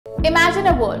Imagine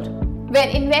a world where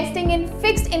investing in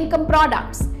fixed income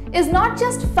products is not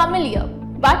just familiar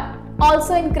but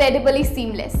also incredibly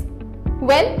seamless.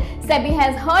 Well, SEBI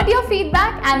has heard your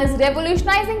feedback and is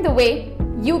revolutionizing the way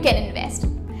you can invest.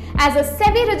 As a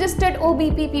SEBI registered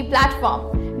OBPP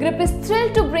platform, GRIP is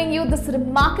thrilled to bring you this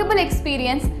remarkable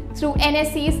experience through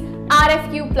NSE's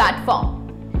RFQ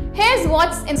platform. Here's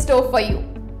what's in store for you.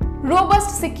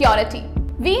 Robust security.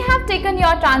 We have taken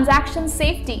your transaction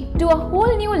safety to a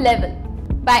whole new level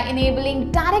by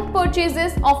enabling direct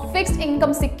purchases of fixed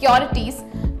income securities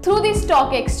through the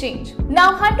stock exchange.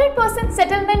 Now 100%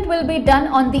 settlement will be done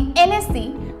on the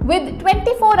NSE with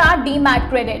 24-hour Demat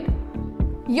credit.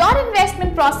 Your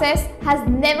investment process has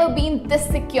never been this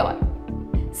secure.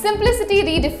 Simplicity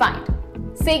redefined.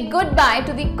 Say goodbye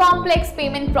to the complex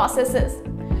payment processes.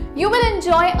 You will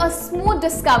enjoy a smooth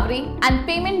discovery and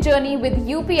payment journey with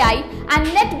UPI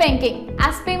and net banking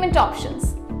as payment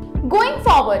options. Going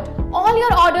forward, all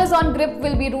your orders on GRIP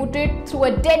will be routed through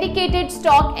a dedicated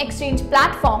stock exchange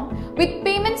platform with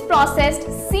payments processed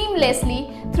seamlessly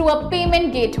through a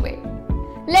payment gateway.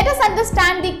 Let us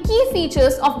understand the key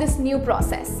features of this new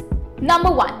process.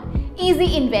 Number 1.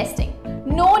 Easy investing.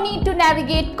 No need to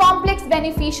navigate complex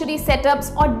beneficiary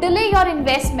setups or delay your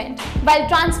investment while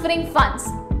transferring funds.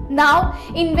 Now,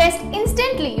 invest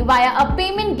instantly via a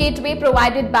payment gateway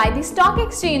provided by the stock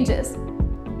exchanges.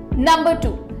 Number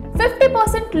 2.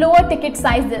 50% lower ticket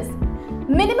sizes.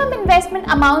 Minimum investment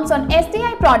amounts on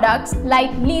STI products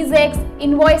like LeaseX,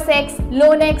 InvoiceX,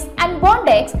 LoanX and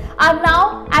BondX are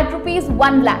now at Rs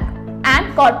 1 lakh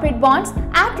and corporate bonds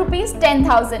at Rs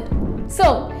 10,000.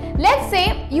 So, let's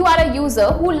say you are a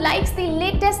user who likes the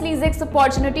latest LeaseX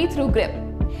opportunity through GRIP.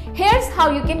 Here's how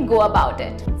you can go about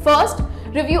it. First,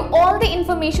 review all the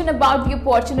information about the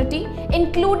opportunity,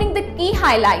 including the key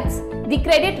highlights, the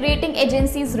credit rating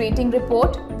agency's rating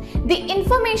report, the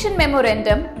information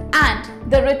memorandum,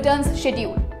 and the returns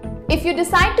schedule. If you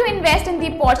decide to invest in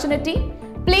the opportunity,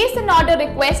 place an order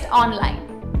request online.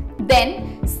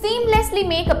 Then, seamlessly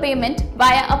make a payment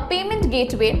via a payment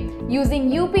gateway using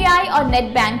UPI or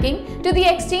net banking to the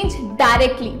exchange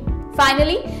directly.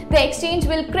 Finally, the exchange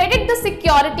will credit the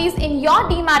securities in your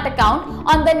Demat account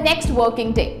on the next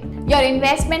working day. Your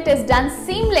investment is done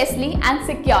seamlessly and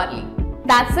securely.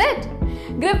 That's it.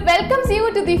 GRIP welcomes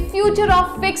you to the future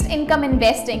of fixed income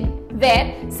investing,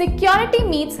 where security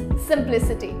meets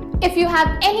simplicity. If you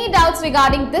have any doubts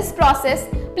regarding this process,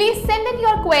 please send in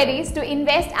your queries to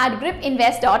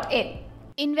invest@gripinvest.in.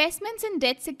 Investments in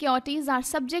debt securities are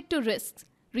subject to risks.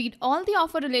 Read all the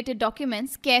offer-related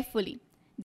documents carefully.